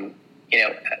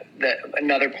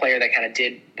 another player that kind of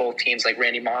did both teams, like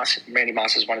Randy Moss. Randy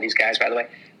Moss is one of these guys, by the way.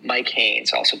 Mike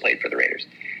Haynes also played for the Raiders.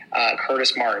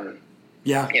 Curtis Martin,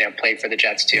 played for the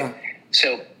Jets too. Yeah.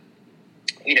 So,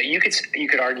 you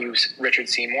could argue Richard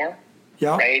Seymour,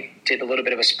 right? Did a little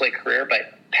bit of a split career,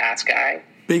 but Pat's guy.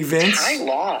 Big Vince. Ty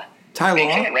Law. Big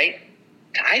fan, right?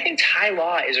 I think Ty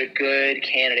Law is a good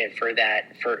candidate for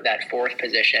that fourth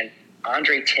position.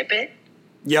 Andre Tippett.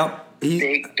 Yep.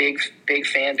 Big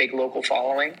fan, big local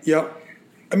following. Yep.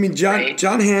 I mean, John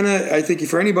Hannah, I think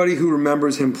for anybody who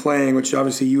remembers him playing, which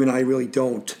obviously you and I really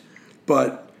don't,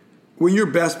 but when your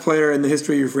best player in the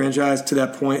history of your franchise to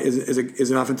that point is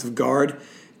an offensive guard,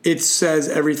 it says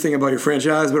everything about your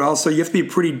franchise, but also you have to be a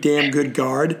pretty damn good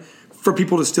guard for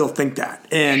people to still think that.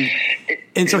 And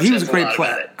so he was a great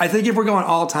player. I think if we're going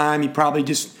all time, he'd probably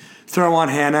just throw on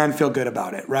Hannah and feel good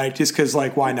about it, right? Just because,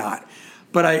 why not?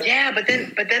 But then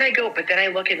I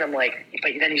look at them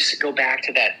but then you go back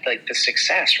to that, the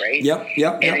success, right? Yep.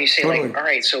 And then you say, totally. all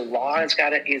right, so Law has got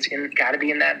to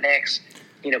be in that mix.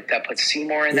 That puts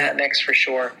Seymour in that mix for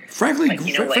sure. Frankly,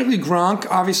 Gronk,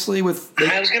 obviously, I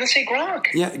was going to say Gronk.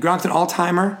 Yeah, Gronk's an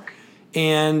all-timer.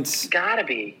 And gotta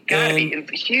be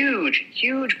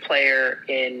huge player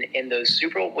in those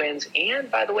Super Bowl wins, and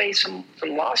by the way, some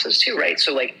losses too, right?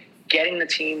 So getting the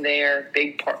team there,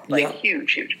 big part,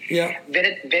 huge. Yeah.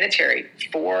 Vinatieri,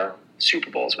 4 Super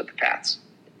Bowls with the Pats.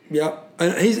 Yeah,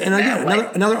 and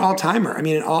another all-timer. I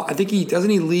mean, I think isn't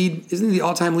he the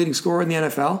all-time leading scorer in the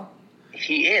NFL?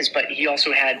 He is, but he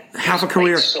also had half a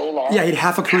career so long. Yeah, he had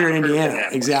half a career in Indiana,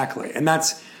 exactly, and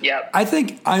that's. Yeah, I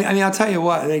think. I mean, I'll tell you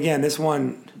what. And again, this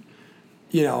one,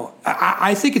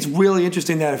 I think it's really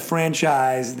interesting that a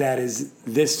franchise that is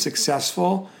this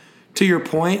successful, to your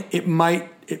point, it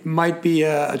might be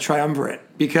a triumvirate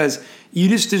because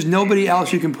there's nobody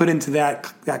else you can put into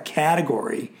that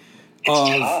category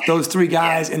of those 3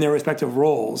 guys in their respective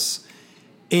roles.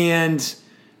 And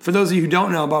for those of you who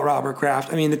don't know about Robert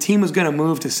Kraft, I mean, the team was going to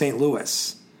move to St.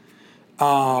 Louis.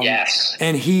 Yes.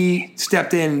 And he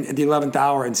stepped in at the 11th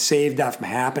hour and saved that from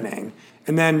happening.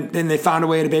 And then they found a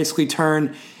way to basically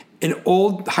turn an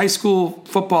old high school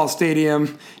football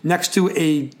stadium next to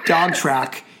a dog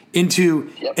track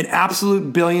into an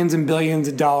absolute billions and billions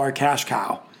of dollar cash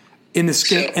cow in the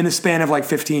span of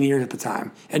 15 years at the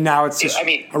time. And now it's just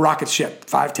a rocket ship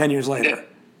 5-10 years later.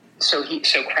 So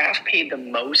Kraft paid the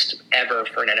most ever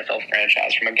for an NFL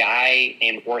franchise from a guy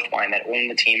named Orthwein that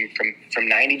owned the team from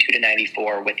 92 to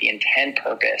 94 with the intent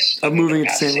purpose of moving it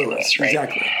to St. Louis, right?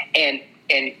 Exactly.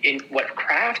 And what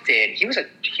Kraft did, he was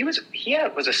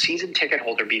a season ticket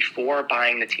holder before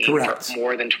buying the team Correct. For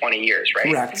more than 20 years, right?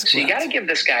 Correct. So you got to give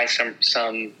this guy some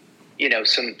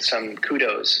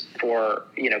kudos for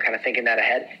kind of thinking that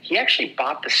ahead. He actually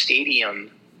bought the stadium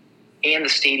and the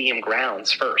stadium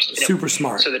grounds first. Super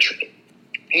smart. So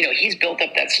he's built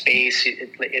up that space.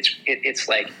 It's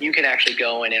like you can actually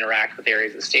go and interact with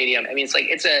areas of the stadium. I mean,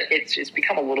 it's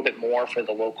become a little bit more for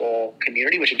the local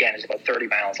community, which again is about 30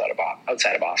 miles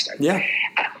outside of Boston. Yeah.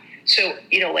 So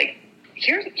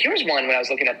here's one when I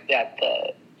was looking at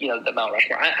the Mount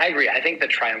Rushmore. I agree. I think the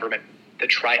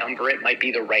triumvirate might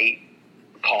be the right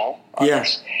call on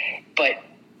this, but.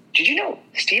 Did you know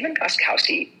Stephen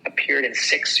Gostkowski appeared in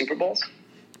 6 Super Bowls?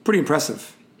 Pretty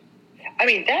impressive. I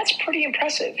mean, that's pretty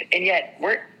impressive, and yet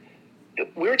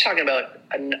we were talking about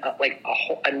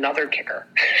another kicker,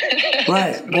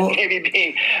 right? Well, maybe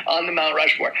being on the Mount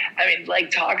Rushmore. I mean,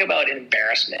 talk about an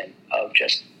embarrassment of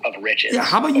riches. Yeah,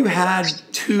 how about you had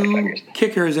 2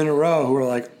 kickers in a row who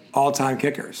were all-time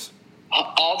kickers?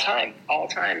 All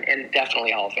time, and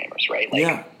definitely Hall of Famers, right?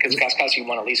 Because Gostkowski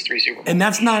won at least 3 Super Bowls, and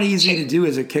that's not easy to do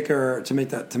as a kicker to make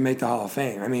the Hall of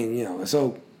Fame. I mean,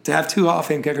 so to have 2 Hall of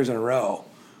Fame kickers in a row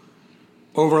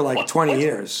over 20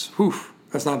 years, whew,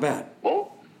 that's not bad.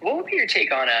 Well, what would be your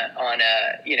take on a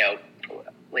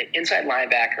inside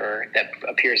linebacker that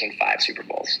appears in 5 Super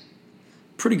Bowls?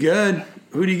 Pretty good.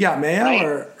 Who do you got,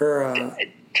 Mayo or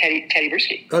Teddy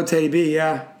Bruschi? Oh, Teddy B,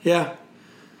 yeah.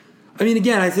 I mean,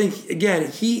 again, I think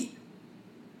he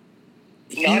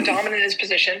not dominant in his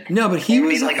position. No, but he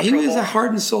was a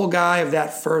heart and soul guy of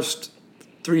that first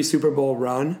 3 Super Bowl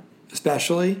run,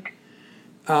 especially.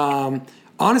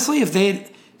 Honestly,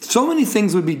 so many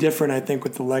things would be different, I think,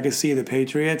 with the legacy of the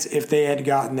Patriots if they had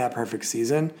gotten that perfect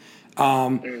season.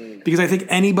 Because I think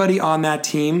anybody on that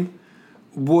team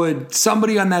would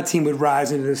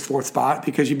rise into this 4th spot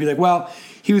because you'd be like, well,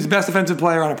 he was the best defensive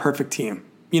player on a perfect team.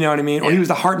 You know what I mean? Or he was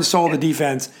the heart and soul of the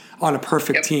defense on a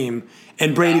perfect team,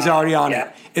 and Brady's already on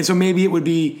it. And so maybe it would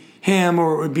be him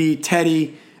or it would be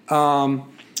Teddy, at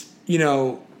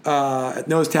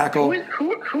nose tackle.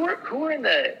 Who who are in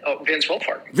the Vince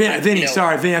Wilfork? Vinny. I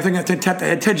think I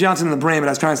had Ted Johnson in the brain, but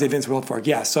I was trying to say Vince Wilfork.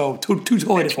 Yeah, so two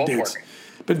totally different dudes.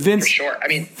 But Vince, for sure. I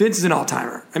mean, Vince is an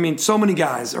all-timer. I mean, so many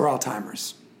guys are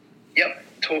all-timers. Yep.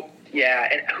 Yeah,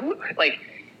 and who like?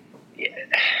 Yeah.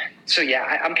 So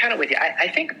yeah, I'm kind of with you. I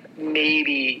think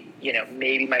maybe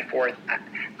my fourth.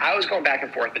 I was going back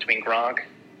and forth between Gronk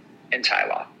and Ty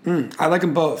Law. I like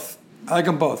them both.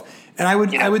 And I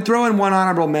would throw in one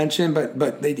honorable mention, but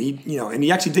and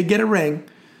he actually did get a ring.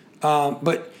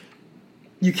 But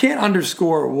you can't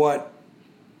underscore what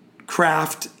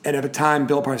Kraft and at the time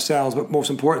Bill Parcells, but most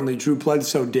importantly Drew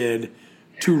Bledsoe did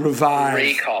to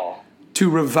revive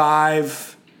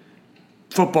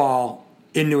football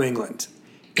in New England.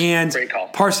 And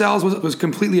Parcells was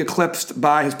completely eclipsed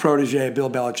by his protege, Bill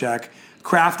Belichick.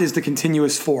 Kraft is the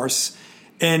continuous force.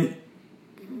 And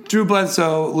Drew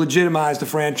Bledsoe legitimized the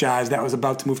franchise that was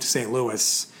about to move to St.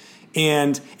 Louis.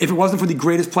 And if it wasn't for the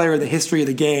greatest player in the history of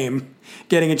the game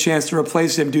getting a chance to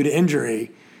replace him due to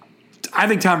injury, I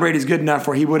think Tom Brady's good enough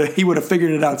where he would have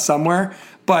figured it out somewhere.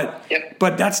 But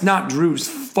that's not Drew's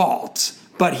fault.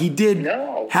 But he did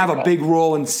have a big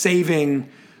role in saving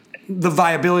the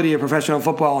viability of professional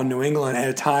football in New England at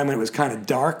a time when it was kind of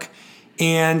dark.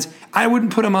 And I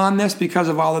wouldn't put him on this because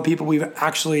of all the people we've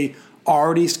actually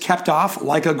already kept off,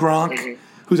 like a Gronk,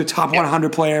 who's a top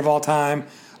 100 player of all time,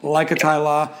 like a Ty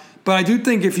Law. But I do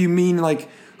think if you mean like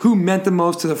who meant the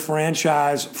most to the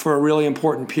franchise for a really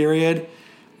important period,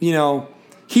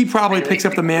 he probably picks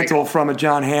up the mantle from a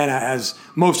John Hanna as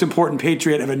most important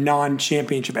Patriot of a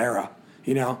non-championship era.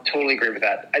 Totally agree with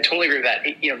that. I totally agree with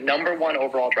that. Number 1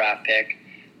 overall draft pick,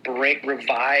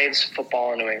 revives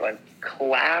football in New England.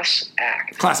 Class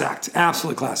act.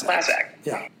 Absolutely class act.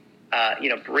 Yeah.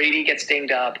 Brady gets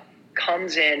dinged up,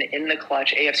 comes in the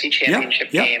clutch AFC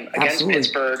Championship game against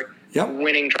Pittsburgh,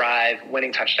 winning drive,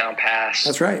 winning touchdown pass.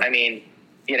 That's right. I mean,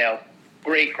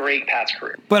 great Pat's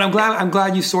career. But I'm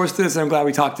glad you sourced this, and I'm glad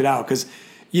we talked it out because,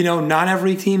 not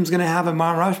every team's going to have a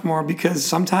Mount Rushmore because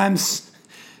sometimes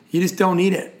you just don't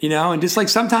need it, and just like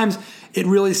sometimes it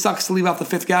really sucks to leave out the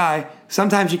 5th guy.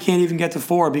 Sometimes you can't even get to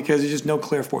 4 because there's just no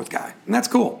clear 4th guy, and that's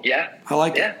cool. Yeah, I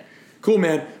like it. Cool,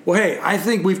 man. Well, hey, I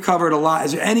think we've covered a lot.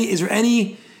 Is there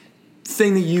anything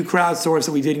that you crowdsourced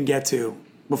that we didn't get to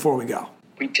before we go?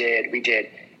 We did.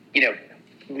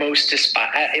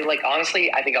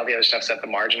 Honestly, I think all the other stuff's at the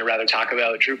margin. I'd rather talk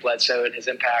about Drew Bledsoe and his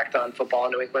impact on football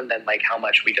in New England than like how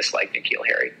much we dislike N'Keal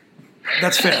Harry.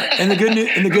 That's fair. And the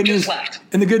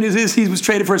good news is he was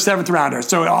traded for a 7th rounder,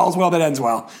 so all's well that ends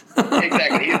well.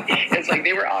 Exactly. It's like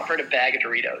they were offered a bag of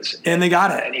Doritos, and they got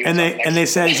it. And they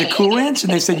said, "Is it Cool Ranch?"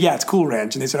 And they said, "Yeah, it's Cool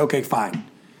Ranch." And they said, "Okay, fine."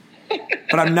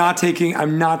 But I'm not taking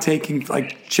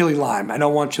like chili lime. I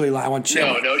don't want chili lime. I want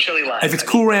chili. No chili lime. If it's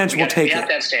Cool Ranch, we'll take it. We have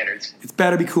to have standards. It's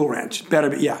better be Cool Ranch.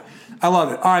 Yeah. I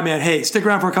love it. All right, man. Hey, stick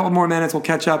around for a couple more minutes. We'll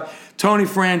catch up. Tony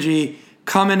Frangi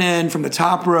coming in from the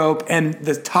top rope and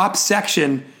the top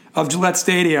section of Gillette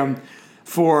Stadium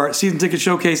for Season Ticket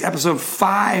Showcase, Episode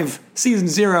 5, Season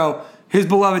 0, his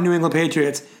beloved New England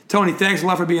Patriots. Tony, thanks a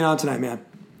lot for being on tonight, man.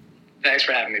 Thanks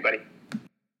for having me, buddy.